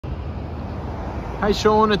Hey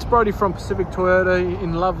Sean, it's Brody from Pacific Toyota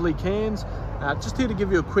in lovely Cairns. Just here to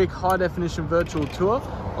give you a quick high definition virtual tour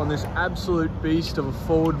on this absolute beast of a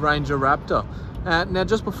Ford Ranger Raptor. Now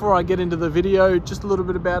just before I get into the video, just a little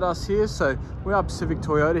bit about us here. So we are Pacific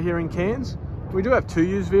Toyota here in Cairns. We do have two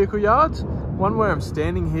used vehicle yards. One where I'm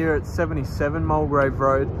standing here at 77 Mulgrave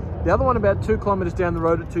Road. The other one about 2 kilometres down the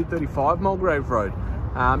road at 235 Mulgrave Road.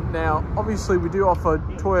 Now obviously we do offer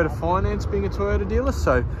Toyota finance, being a Toyota dealer,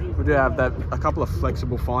 so we do have a couple of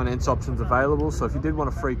flexible finance options available. So if you did want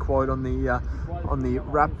a free quote on the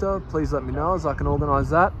Raptor, please let me know as I can organise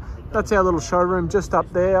that. That's our little showroom just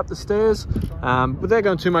up there, up the stairs. Without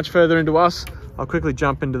going too much further into us, I'll quickly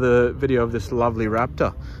jump into the video of this lovely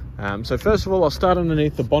Raptor. So first of all, I'll start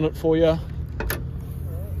underneath the bonnet for you.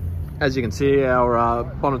 As you can see, our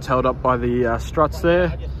bonnet's held up by the struts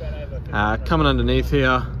there. Coming underneath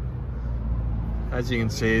here, as you can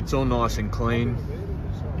see, it's all nice and clean.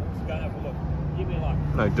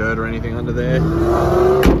 No dirt or anything under there.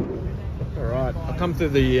 All right, I'll come through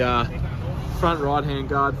the front right-hand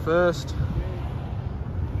guard first.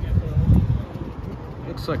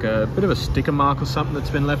 Looks like a bit of a sticker mark or something that's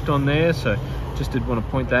been left on there, so just did want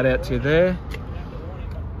to point that out to you there.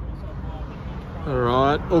 All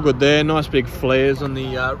right, all good there. Nice big flares on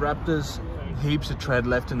the Raptors. Heaps of tread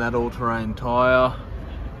left in that all-terrain tyre.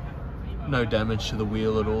 No damage to the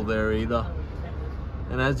wheel at all there either.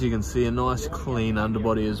 And as you can see, a nice clean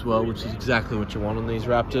underbody as well, which is exactly what you want on these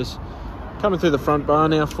Raptors. Coming through the front bar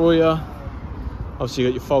now for you. Obviously you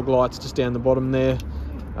got your fog lights just down the bottom there.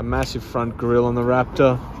 A massive front grille on the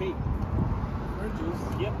Raptor.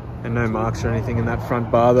 And no marks or anything in that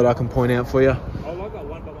front bar that I can point out for you.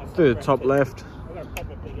 Through the top left.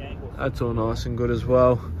 That's all nice and good as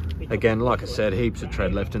well. Again, like I said, heaps of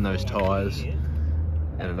tread left in those tyres.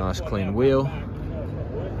 And a nice clean wheel.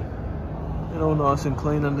 And all nice and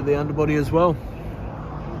clean under the underbody as well.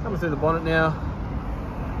 Coming through the bonnet now.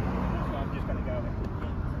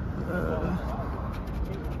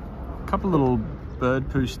 A couple little bird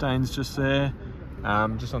poo stains just there.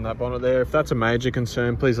 Just on that bonnet there. If that's a major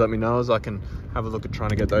concern, please let me know as I can have a look at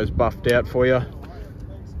trying to get those buffed out for you.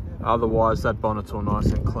 Otherwise, that bonnet's all nice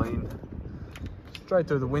and clean. Straight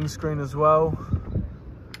through the windscreen as well.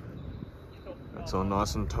 That's all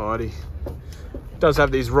nice and tidy. It does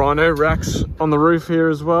have these rhino racks on the roof here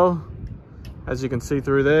as well, as you can see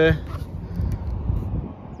through there.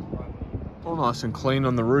 All nice and clean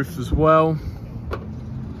on the roof as well.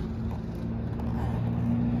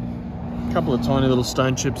 A couple of tiny little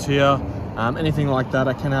stone chips here. Anything like that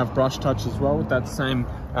I can have brush touch as well with that same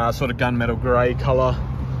sort of gunmetal grey colour.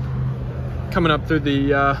 Coming up through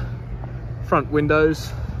the front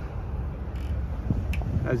windows,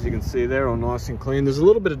 as you can see there, all nice and clean. There's a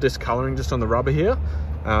little bit of discolouring just on the rubber here.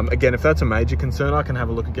 Again, if that's a major concern, I can have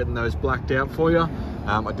a look at getting those blacked out for you.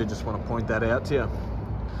 I did just want to point that out to you.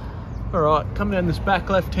 All right, coming down this back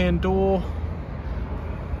left-hand door,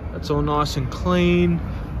 that's all nice and clean.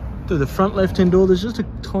 Through the front left-hand door, there's just a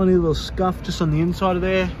tiny little scuff just on the inside of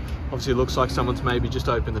there. Obviously it looks like someone's maybe just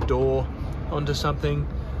opened the door onto something,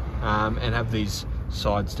 and have these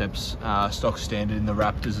side steps stock standard in the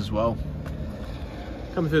Raptors as well.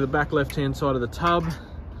 Coming through the back left-hand side of the tub,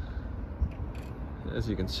 as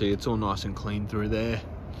you can see, it's all nice and clean through there.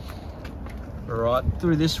 All right,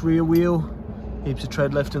 through this rear wheel, heaps of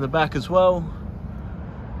tread left in the back as well,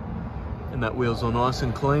 and that wheel's all nice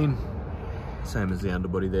and clean, same as the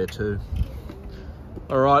underbody there too.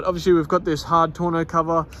 All right, obviously we've got this hard tonneau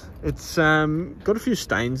cover. It's got a few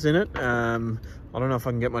stains in it. I don't know if I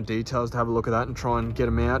can get my details to have a look at that and try and get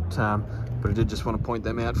them out, but I did just want to point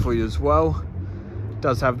them out for you as well. It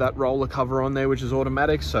does have that roller cover on there, which is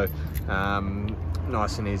automatic, so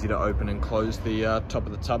nice and easy to open and close the top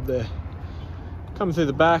of the tub there. Coming through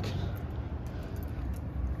the back,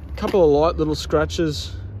 a couple of light little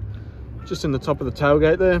scratches just in the top of the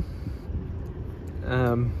tailgate there,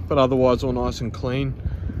 but otherwise all nice and clean.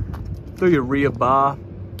 Through your rear bar,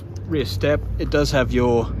 rear step, it does have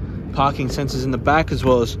your parking sensors in the back, as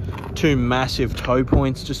well as 2 massive tow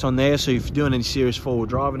points just on there, so if you're doing any serious forward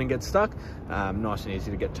driving and get stuck, nice and easy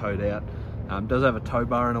to get towed out. Does have a tow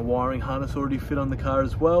bar and a wiring harness already fit on the car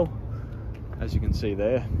as well, as you can see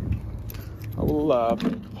there. I will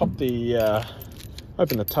pop the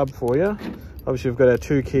open the tub for you. Obviously we've got our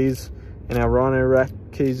 2 keys and our rhino rack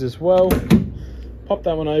keys as well. Pop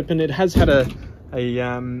that one open. It has had a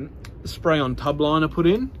spray on tub liner put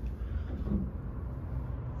in.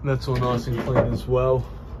 That's all nice and clean as well.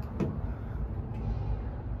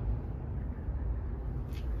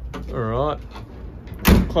 All right,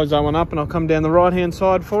 close that one up and I'll come down the right hand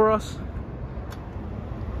side for us.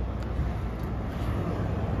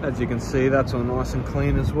 As you can see, that's all nice and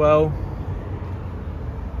clean as well.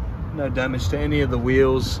 No damage to any of the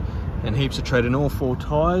wheels, and heaps of tread in all 4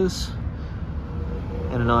 tyres,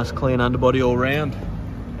 and a nice clean underbody all round.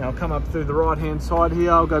 Now I'll come up through the right hand side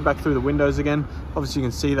here. I'll go back through the windows again. Obviously you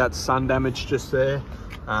can see that sun damage just there.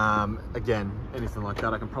 Again, anything like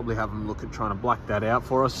that, I can probably have them look at trying to black that out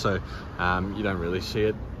for us, so you don't really see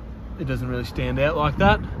it. It doesn't really stand out like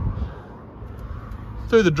that.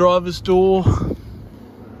 Through the driver's door,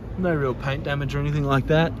 no real paint damage or anything like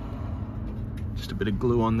that. Just a bit of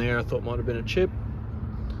glue on there, I thought might have been a chip.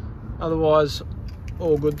 Otherwise,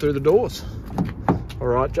 all good through the doors. All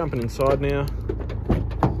right, jumping inside now.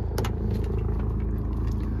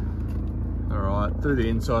 All right, through the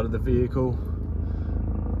inside of the vehicle.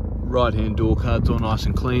 Right hand door card's all nice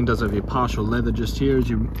and clean. Does have your partial leather just here as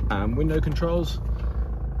your window controls.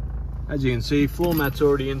 As you can see, floor mat's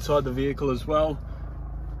already inside the vehicle as well.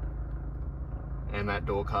 And that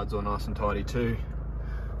door card's all nice and tidy too.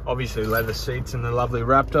 Obviously leather seats in the lovely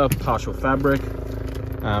Raptor, partial fabric.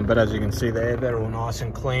 But as you can see there, they're all nice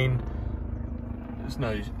and clean. There's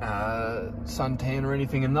no suntan or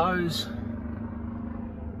anything in those.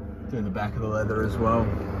 Through the back of the leather as well.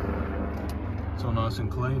 It's all nice and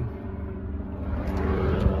clean.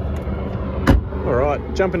 All right,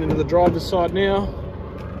 jumping into the driver's side now.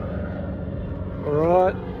 All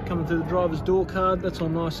right, coming through the driver's door card, that's all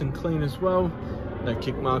nice and clean as well. No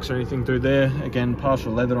kick marks or anything through there. Again,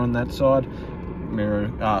 partial leather on that side.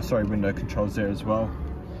 Window controls there as well.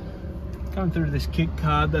 Coming through this kick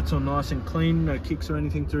card, that's all nice and clean. No kicks or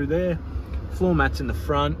anything through there. Floor mats in the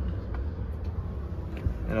front.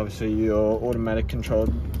 And obviously your automatic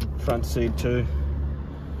controlled front seat too.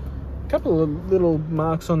 A couple of little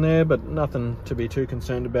marks on there, but nothing to be too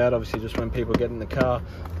concerned about. Obviously just when people get in the car,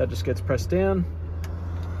 that just gets pressed down.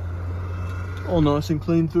 All nice and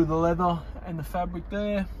clean through the leather and the fabric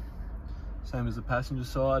there. Same as the passenger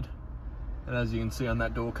side. And as you can see on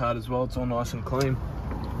that door card as well, it's all nice and clean.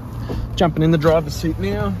 Jumping in the driver's seat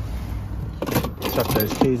now. Chuck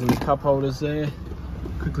those keys in the cup holders there.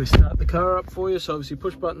 Quickly start the car up for you. So obviously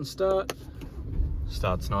push button start.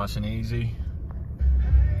 Starts nice and easy.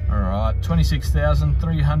 All right,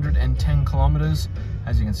 26,310 kilometers.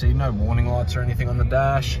 As you can see, no warning lights or anything on the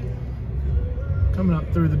dash. Coming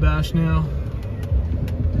up through the dash now.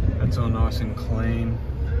 That's all nice and clean.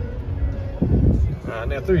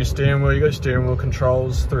 Now through your steering wheel, you got steering wheel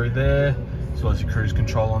controls through there, as well as your cruise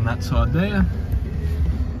control on that side there.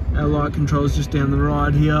 Our light controls just down the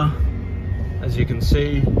right here. As you can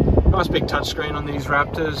see, nice big touchscreen on these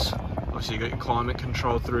Raptors. Obviously you got your climate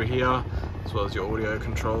control through here, as well as your audio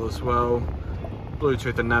control as well.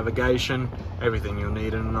 Bluetooth and navigation, everything you'll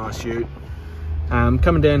need in a nice ute.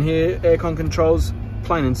 Coming down here, aircon controls,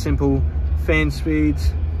 plain and simple. Fan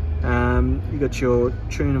speeds, you got your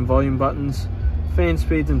tune and volume buttons, fan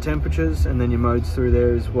speeds and temperatures, and then your modes through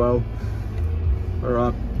there as well.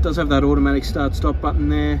 Alright, does have that automatic start stop button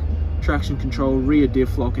there, traction control, rear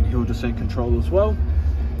diff lock and hill descent control as well.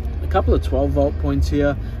 A couple of 12 volt points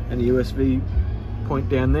here and a USB point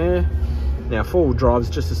down there. Now 4-wheel drive is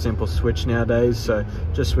just a simple switch nowadays, so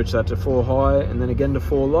just switch that to 4 high and then again to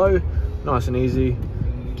 4 low. Nice and easy.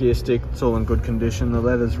 Gear stick, it's all in good condition. The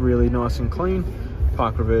leather's really nice and clean.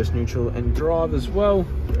 Park, reverse, neutral and drive as well.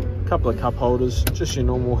 A couple of cup holders, just your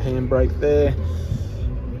normal handbrake there.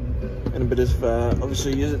 And a bit of,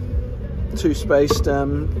 obviously, 2-spaced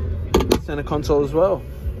center console as well.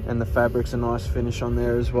 And the fabric's a nice finish on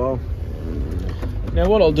there as well. Now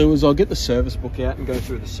what I'll do is I'll get the service book out and go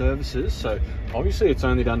through the services. So obviously it's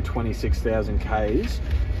only done 26,000 Ks,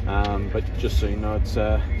 but just so you know, it's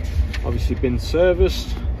obviously been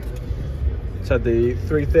serviced. It's had the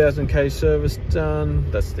 3,000 K service done.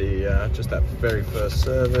 That's the just that very first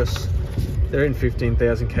service. They're in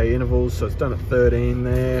 15,000 K intervals, so it's done at 13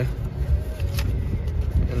 there.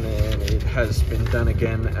 And then it has been done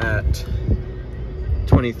again at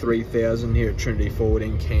 23,000 here at Trinity Ford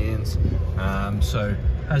in Cairns. So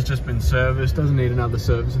has just been serviced, doesn't need another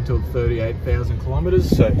service until 38,000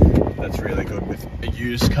 kilometers. So that's really good with a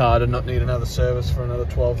used car to not need another service for another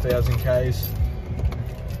 12,000 Ks.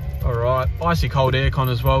 All right, icy cold aircon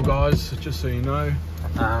as well, guys, just so you know.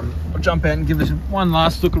 I'll jump out and give us one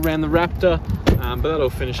last look around the Raptor, but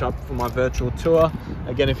that'll finish up for my virtual tour.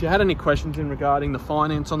 Again, if you had any questions in regarding the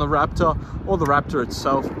finance on the Raptor or the Raptor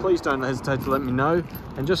itself, please don't hesitate to let me know.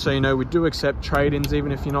 And just so you know, we do accept trade-ins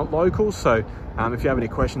even if you're not local. So if you have any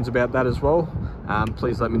questions about that as well,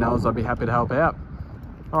 please let me know, as I'd be happy to help out.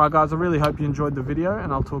 All right, guys, I really hope you enjoyed the video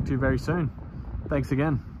and I'll talk to you very soon. Thanks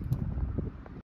again.